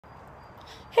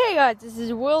Hey guys, this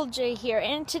is Will J here,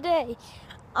 and today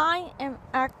I am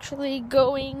actually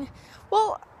going,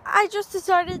 I just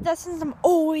decided that since I'm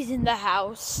always in the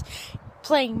house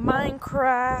playing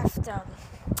Minecraft,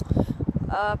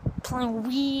 playing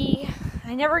Wii,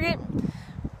 I never get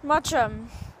much, I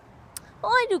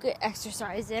do get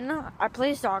exercise in. I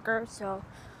play soccer, so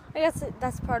I guess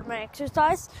that's part of my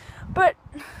exercise, but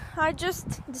I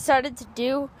just decided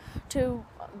to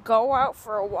go out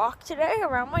for a walk today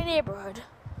around my neighborhood.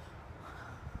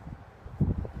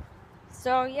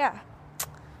 So yeah,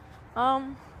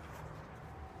 I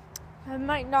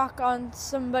might knock on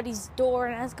somebody's door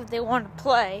and ask if they want to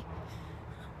play,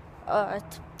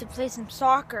 to play some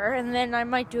soccer, and then I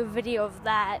might do a video of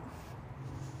that.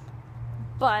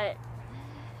 But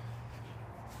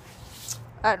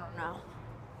I don't know.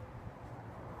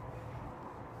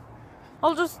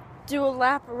 I'll just do a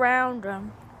lap around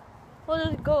them. I'll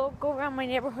just go around my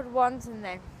neighborhood once and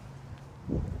then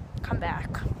come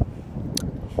back.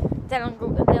 Then I'll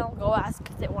go ask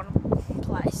if they want to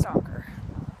play soccer.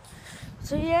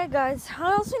 So yeah, guys,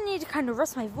 I also need to kind of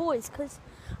rest my voice because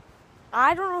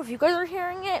I don't know if you guys are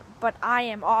hearing it, but I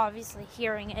am obviously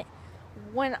hearing it.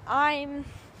 When I'm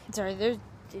sorry,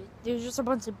 there's just a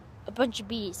bunch of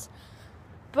bees.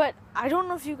 But I don't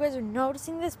know if you guys are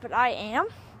noticing this, but I am.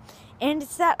 And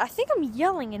it's that I think I'm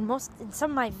yelling in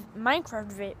some of my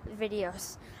Minecraft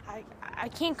videos.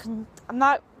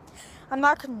 I'm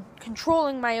not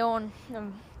controlling my own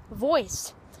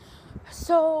voice.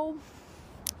 So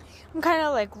I'm kind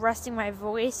of like resting my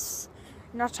voice,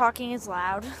 not talking as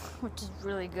loud, which is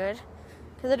really good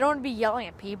because I don't want to be yelling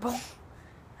at people.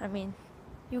 I mean,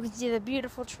 you can see the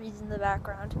beautiful trees in the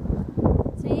background.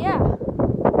 So yeah,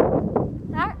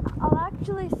 I'll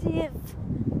actually see if,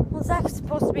 it's actually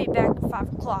supposed to be back at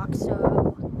 5 o'clock,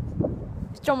 so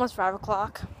it's almost 5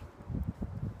 o'clock.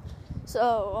 So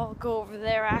I'll go over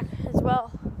there as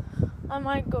well. I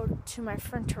might go to my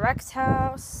friend Tarek's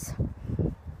house.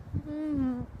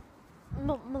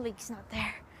 Malik's not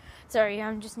there. Sorry,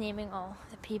 I'm just naming all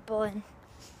the people in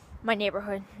my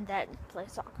neighborhood that play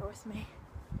soccer with me.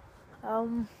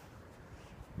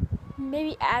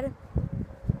 Maybe Adam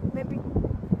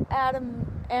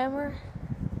Ammer.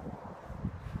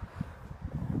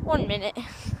 1 minute.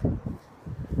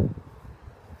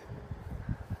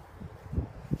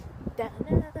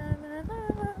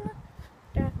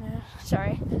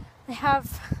 Sorry, I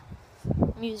have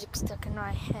music stuck in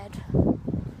my head.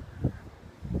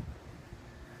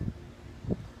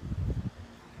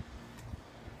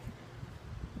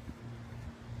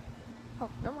 Oh,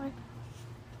 never mind.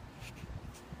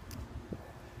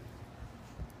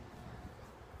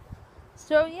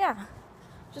 So yeah,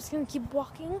 just gonna keep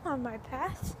walking on my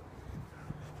path.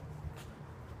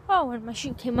 Oh, and my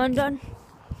shoe came undone.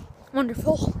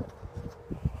 Wonderful.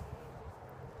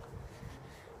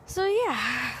 So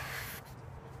yeah,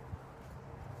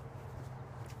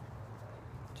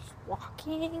 just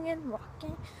walking and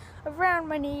walking around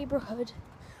my neighborhood.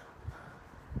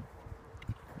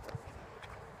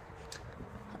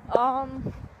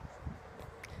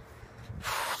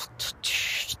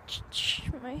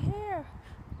 My hair,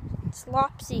 it's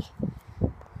lopsy.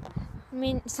 I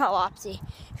mean, it's not lopsy.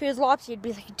 If it was lopsy, it'd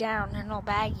be like down and all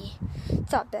baggy.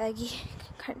 It's not baggy. You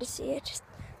can kind of see it.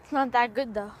 It's not that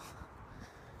good though.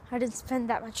 I didn't spend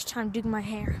that much time doing my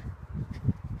hair.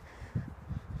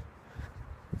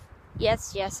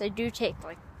 Yes, I do take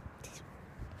like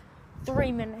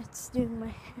 3 minutes doing my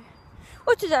hair,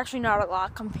 which is actually not a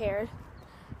lot compared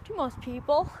to most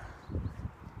people.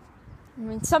 I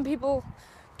mean, some people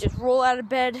just roll out of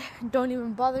bed and don't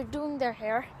even bother doing their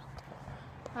hair.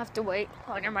 I have to wait.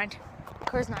 Oh, never mind.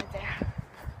 Car's not there.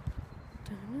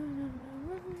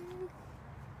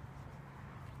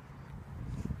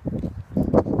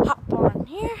 Hop on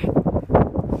here.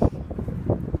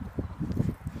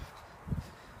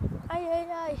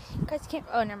 Aye. You guys can't.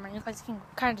 Oh, never mind. You guys can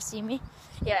kind of see me.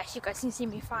 Yes, you guys can see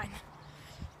me fine.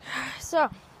 So,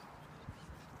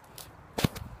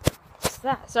 what's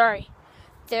that? Sorry.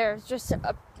 There's just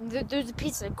there's a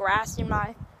piece of grass in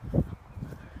my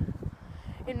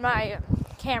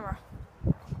camera.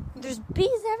 There's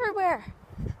bees everywhere.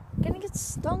 I'm gonna get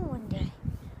stung one day.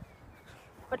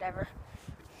 Whatever.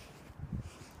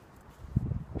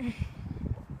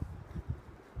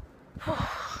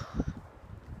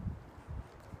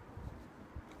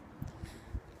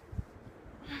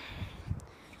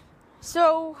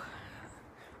 So,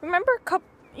 remember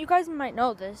you guys might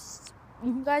know this.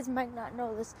 You guys might not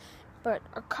know this, but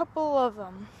a couple of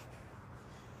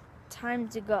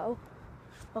times ago,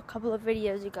 a couple of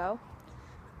videos ago,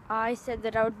 I said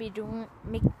that I would be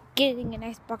getting an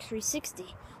Xbox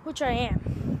 360, which I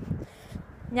am.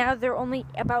 Now they're only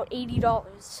about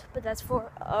 $80, but that's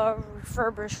for a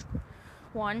refurbished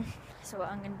one. So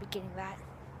I'm gonna be getting that.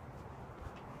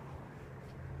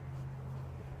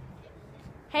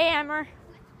 Hey, Emmer.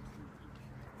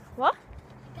 What?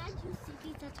 I got you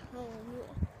CDs at home.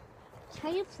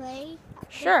 Can you play?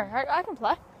 Sure, I can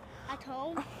play. At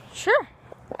home? Sure.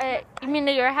 You mean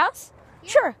at your house? Yeah.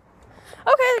 Sure.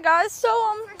 Okay, guys. So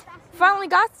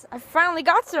I finally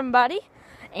got somebody,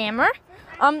 Amber.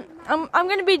 I'm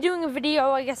gonna be doing a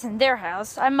video, I guess, in their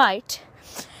house. I might.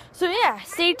 So yeah,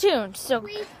 stay tuned. So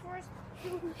please first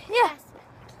do yeah.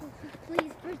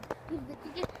 Please first do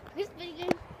video game. This video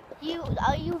game,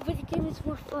 your video game is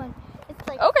more fun. It's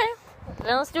like Okay.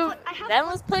 Then let's do. Then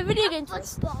let's play video games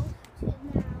first. Football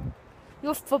now. You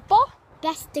have football?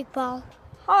 Basketball.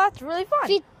 Oh, that's really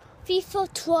fun.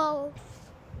 FIFA 12.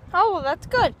 Oh, well, that's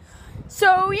good.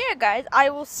 So, yeah, guys, I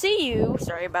will see you.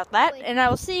 Sorry about that. And I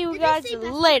will see you guys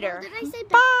later.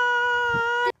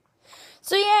 Bye.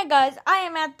 So, yeah, guys, I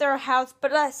am at their house,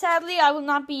 but sadly, I will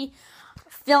not be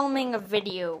filming a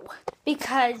video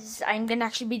because I'm going to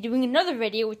actually be doing another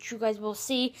video, which you guys will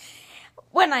see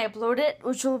when I upload it,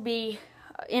 which will be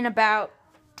in about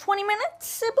 20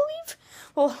 minutes, I believe.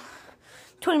 Well,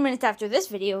 20 minutes after this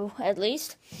video, at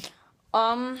least.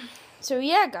 So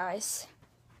yeah, guys.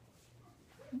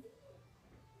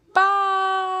 Bye!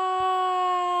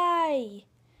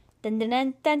 Dun dun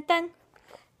dun dun dun.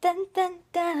 Dun dun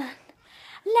dun.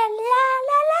 La la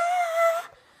la la.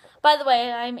 By the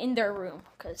way, I'm in their room,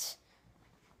 cause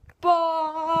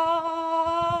bye!